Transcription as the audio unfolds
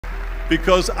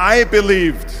because I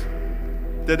believed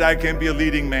that I can be a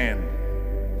leading man.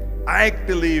 I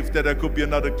believed that I could be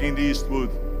another Clint Eastwood,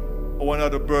 or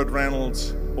another Burt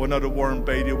Reynolds, or another Warren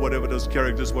Beatty, or whatever those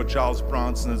characters were, Charles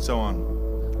Bronson and so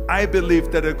on. I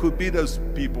believed that I could be those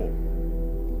people.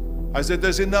 I said,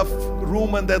 there's enough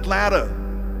room on that ladder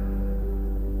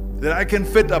that I can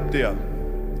fit up there.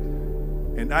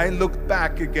 And I looked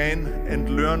back again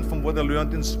and learned from what I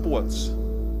learned in sports.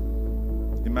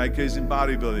 In my case, in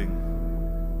bodybuilding.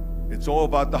 It's all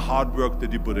about the hard work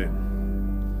that you put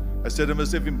in. I said to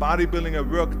myself, in bodybuilding, I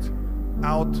worked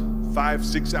out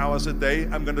 5-6 hours a day.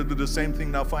 I'm going to do the same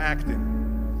thing now for acting.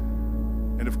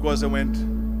 And of course, I went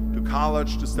to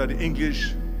college to study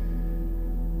English.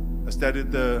 I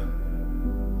studied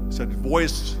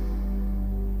voice,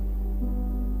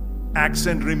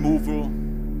 accent removal,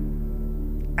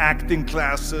 acting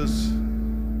classes,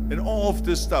 and all of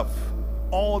this stuff,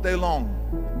 all day long.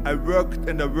 I worked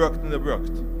and I worked and I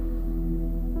worked.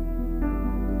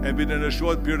 And within a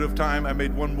short period of time, I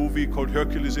made one movie called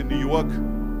Hercules in New York,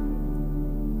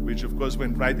 which of course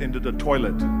went right into the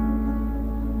toilet.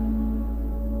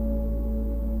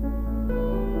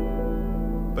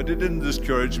 But it didn't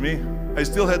discourage me. I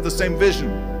still had the same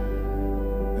vision.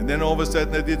 And then all of a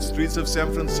sudden I did Streets of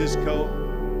San Francisco.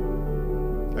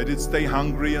 I did Stay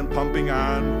Hungry and Pumping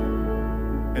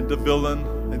Iron and The Villain.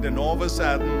 And then all of a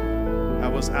sudden I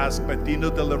was asked by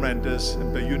Dino De Laurentiis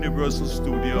and by Universal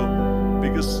Studio,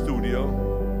 biggest studio,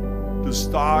 to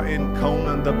star in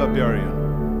Conan the Barbarian.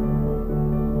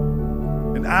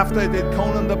 And after I did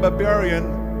Conan the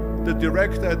Barbarian, the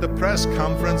director at the press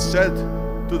conference said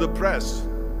to the press,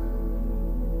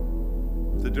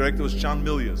 the director was John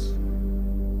Milius.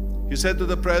 He said to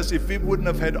the press, if we wouldn't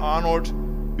have had Arnold,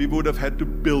 we would have had to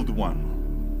build one.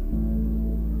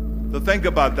 So think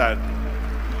about that.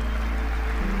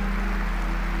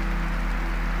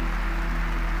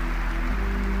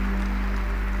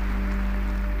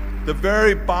 The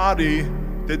very body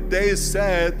that they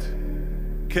said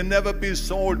can never be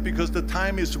sold because the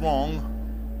time is wrong.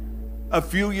 A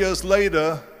few years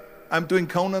later, I'm doing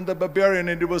Conan the Barbarian,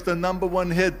 and it was the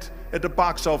 #1 hit at the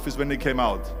box office when it came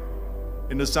out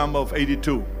in the summer of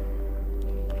 '82.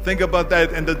 Think about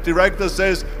that. And the director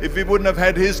says, if we wouldn't have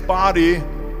had his body,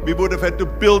 we would have had to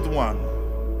build one.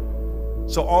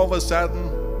 So all of a sudden,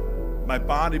 my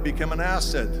body became an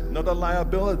asset, not a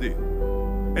liability.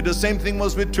 And the same thing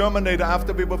was with Terminator.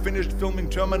 After we were finished filming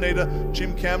Terminator,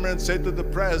 Jim Cameron said to the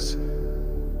press,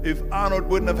 if Arnold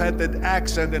wouldn't have had that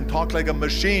accent and talked like a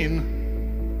machine,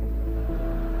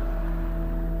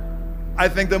 I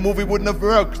think the movie wouldn't have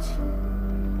worked.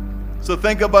 So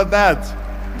think about that.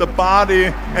 The body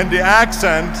and the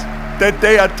accent that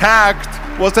they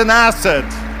attacked was an asset.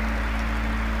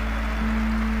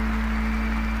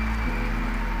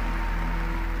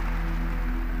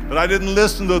 But I didn't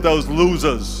listen to those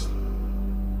losers.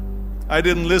 I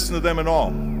didn't listen to them at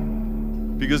all.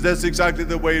 Because that's exactly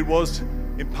the way it was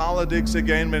in politics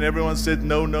again, when everyone said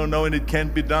no, no, no, and it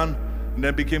can't be done. And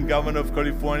then became governor of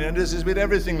California. And this is with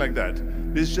everything like that.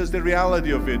 This is just the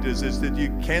reality of it, is that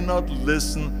you cannot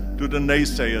listen to the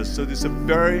naysayers. So this is a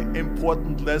very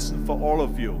important lesson for all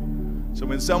of you. So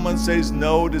when someone says,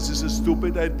 no, this is a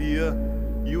stupid idea,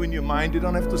 you in your mind, you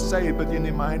don't have to say it, but in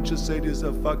your mind just say this,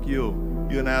 oh, fuck you,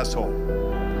 you're an asshole.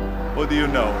 What do you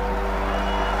know?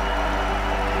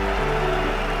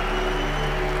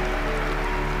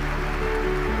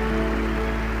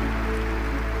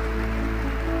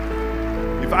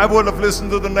 If I would have listened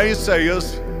to the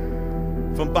naysayers,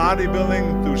 from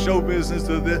bodybuilding to show business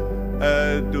to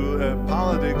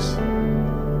politics,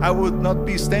 I would not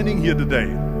be standing here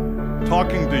today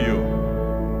talking to you.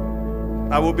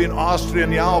 I would be in Austria in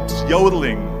the Alps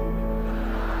yodeling.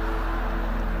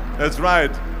 That's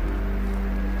right.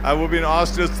 I would be in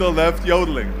Austria still left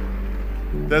yodeling.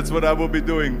 That's what I will be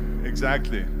doing,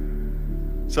 exactly.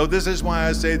 So this is why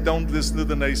I say don't listen to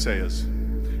the naysayers.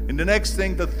 And the next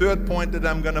thing, the third point that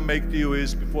I'm going to make to you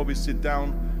is, before we sit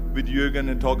down with Jürgen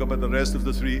and talk about the rest of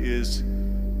the three, is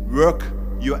work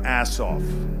your ass off.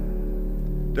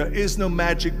 There is no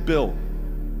magic pill.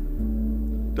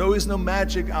 There is no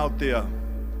magic out there.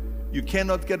 You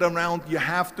cannot get around. You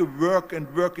have to work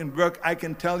and work and work. I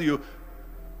can tell you,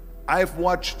 I've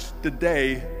watched the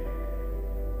day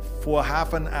for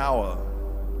half an hour,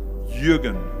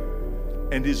 Jürgen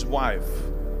and his wife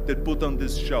that put on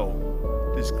this show,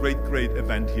 this great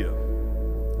event here.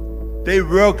 They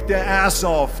work their ass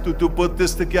off to put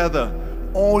this together.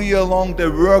 All year long they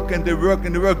work and they work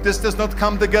and they work. This does not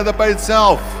come together by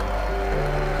itself.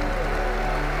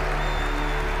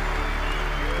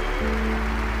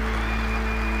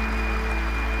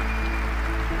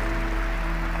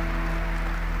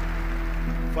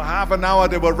 For half an hour,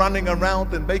 they were running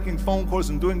around and making phone calls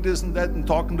and doing this and that and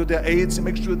talking to their aides and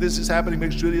make sure this is happening,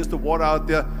 make sure there's the water out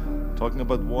there. Talking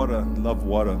about water, love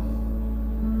water.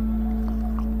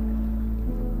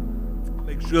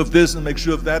 Make sure of this and make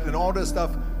sure of that and all that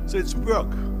stuff. So it's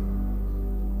work.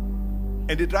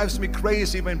 And it drives me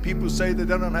crazy when people say that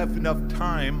they don't have enough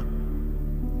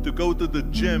time to go to the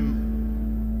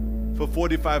gym for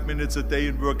 45 minutes a day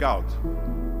and work out.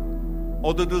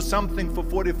 Or to do something for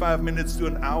 45 minutes to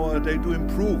an hour a day to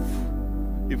improve.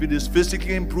 If it is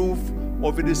physically improve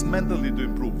or if it is mentally to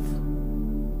improve.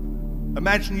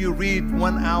 Imagine you read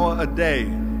 1 hour a day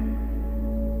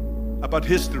about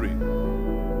history.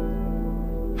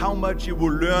 How much you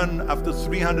will learn after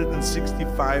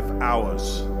 365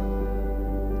 hours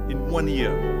in 1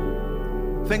 year.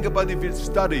 Think about if you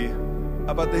study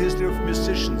about the history of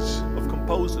musicians, of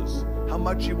composers, how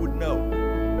much you would know.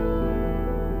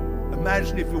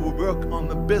 Imagine if you would work on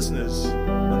a business,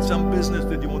 on some business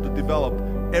that you want to develop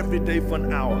every day for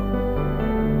an hour.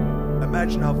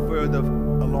 Imagine how further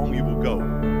along you will go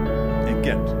and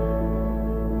get.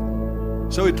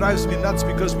 So it drives me nuts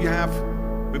because we have,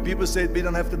 when people say we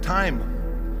don't have the time,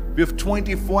 we have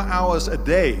 24 hours a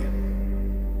day.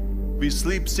 We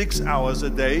sleep 6 hours a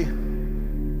day,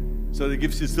 so that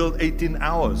gives you still 18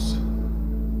 hours.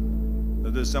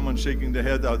 Now, there's someone shaking their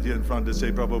head out here in front. They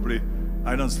say probably,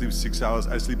 I don't sleep 6 hours,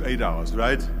 I sleep 8 hours,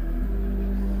 right?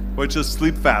 Or just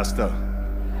sleep faster.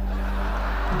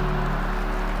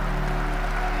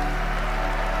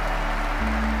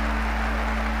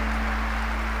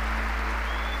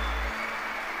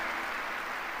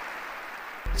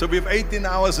 So we have 18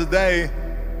 hours a day.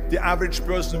 The average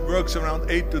person works around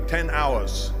 8 to 10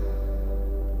 hours.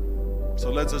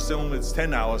 So let's assume it's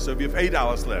 10 hours, so we have 8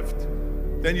 hours left.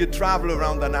 Then you travel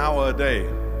around an hour a day.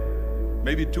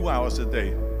 Maybe 2 hours a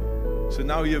day. So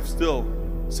now you have still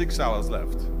 6 hours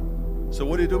left. So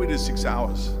what do you do with these 6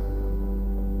 hours?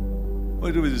 What do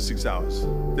you do with these 6 hours?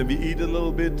 Then we eat a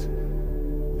little bit,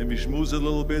 then we schmooze a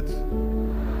little bit,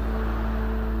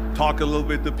 talk a little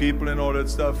bit to people and all that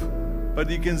stuff. But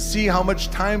you can see how much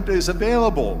time there is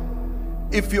available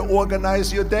if you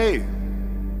organize your day.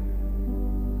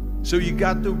 So you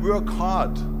got to work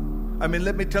hard. I mean,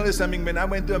 let me tell you something. When I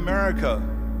went to America,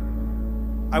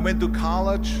 I went to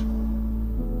college,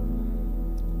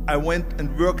 I went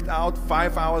and worked out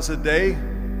 5 hours a day,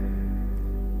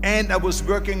 and I was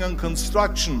working on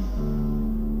construction.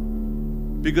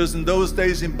 Because in those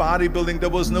days in bodybuilding, there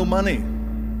was no money.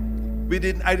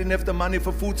 I didn't have the money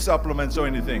for food supplements or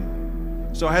anything.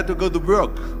 So I had to go to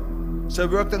work. So I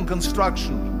worked on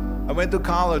construction. I went to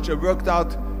college, I worked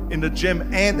out in the gym,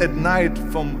 and at night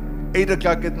from 8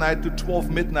 o'clock at night to 12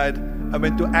 midnight, I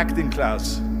went to acting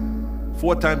class.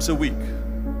 4 times a week.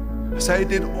 So I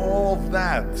did all of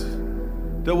that.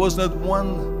 There was not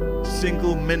one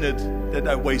single minute that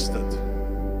I wasted.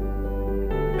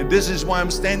 And this is why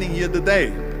I'm standing here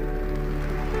today.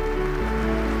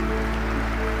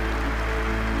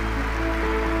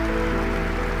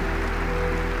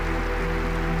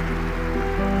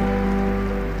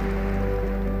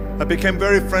 I became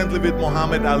very friendly with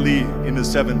Muhammad Ali in the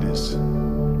 70s.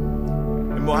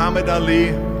 And Muhammad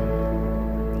Ali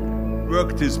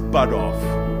worked his butt off.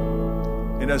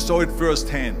 And I saw it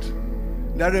firsthand.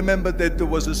 And I remember that there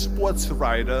was a sports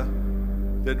writer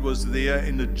that was there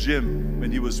in the gym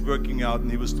when he was working out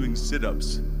and he was doing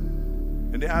sit-ups.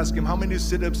 And they asked him, how many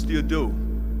sit-ups do you do?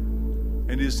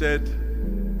 And he said,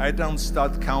 I don't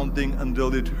start counting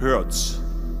until it hurts.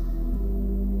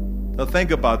 Now think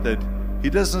about that. He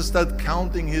doesn't start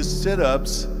counting his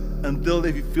sit-ups until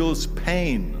he feels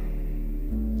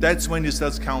pain. That's when he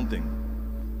starts counting.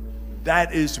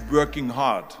 That is working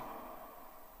hard.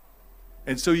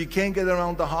 And so you can't get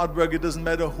around the hard work. It doesn't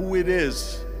matter who it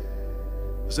is.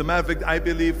 As a matter of fact, I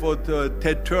believe what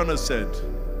Ted Turner said,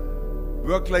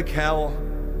 work like hell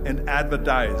and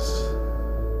advertise.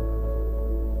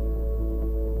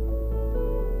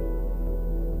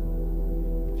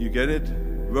 You get it?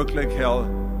 Work like hell,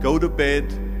 go to bed,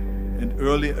 and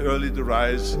early to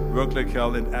rise, work like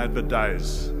hell and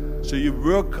advertise. So you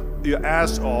work your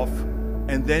ass off,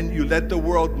 and then you let the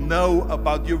world know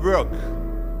about your work.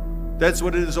 That's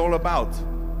what it is all about.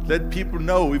 Let people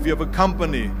know. If you have a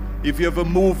company, if you have a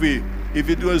movie, if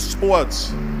you do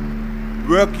sports,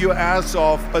 work your ass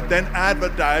off, but then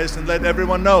advertise and let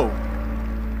everyone know.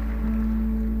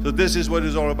 So this is what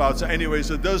it's all about. So anyway,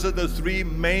 so those are the 3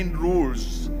 main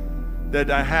rules that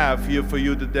I have here for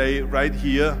you today, right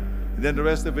here. And then the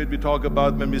rest of it we talk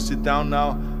about when we sit down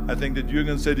now. I think that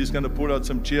Jürgen said he's going to pull out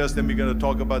some chairs, then we're going to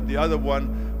talk about the other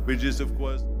one, which is, of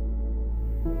course,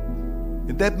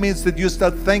 And that means that you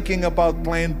start thinking about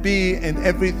plan B, and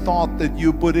every thought that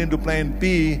you put into plan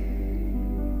B,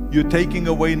 you're taking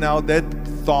away now that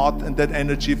thought and that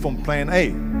energy from plan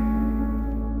A.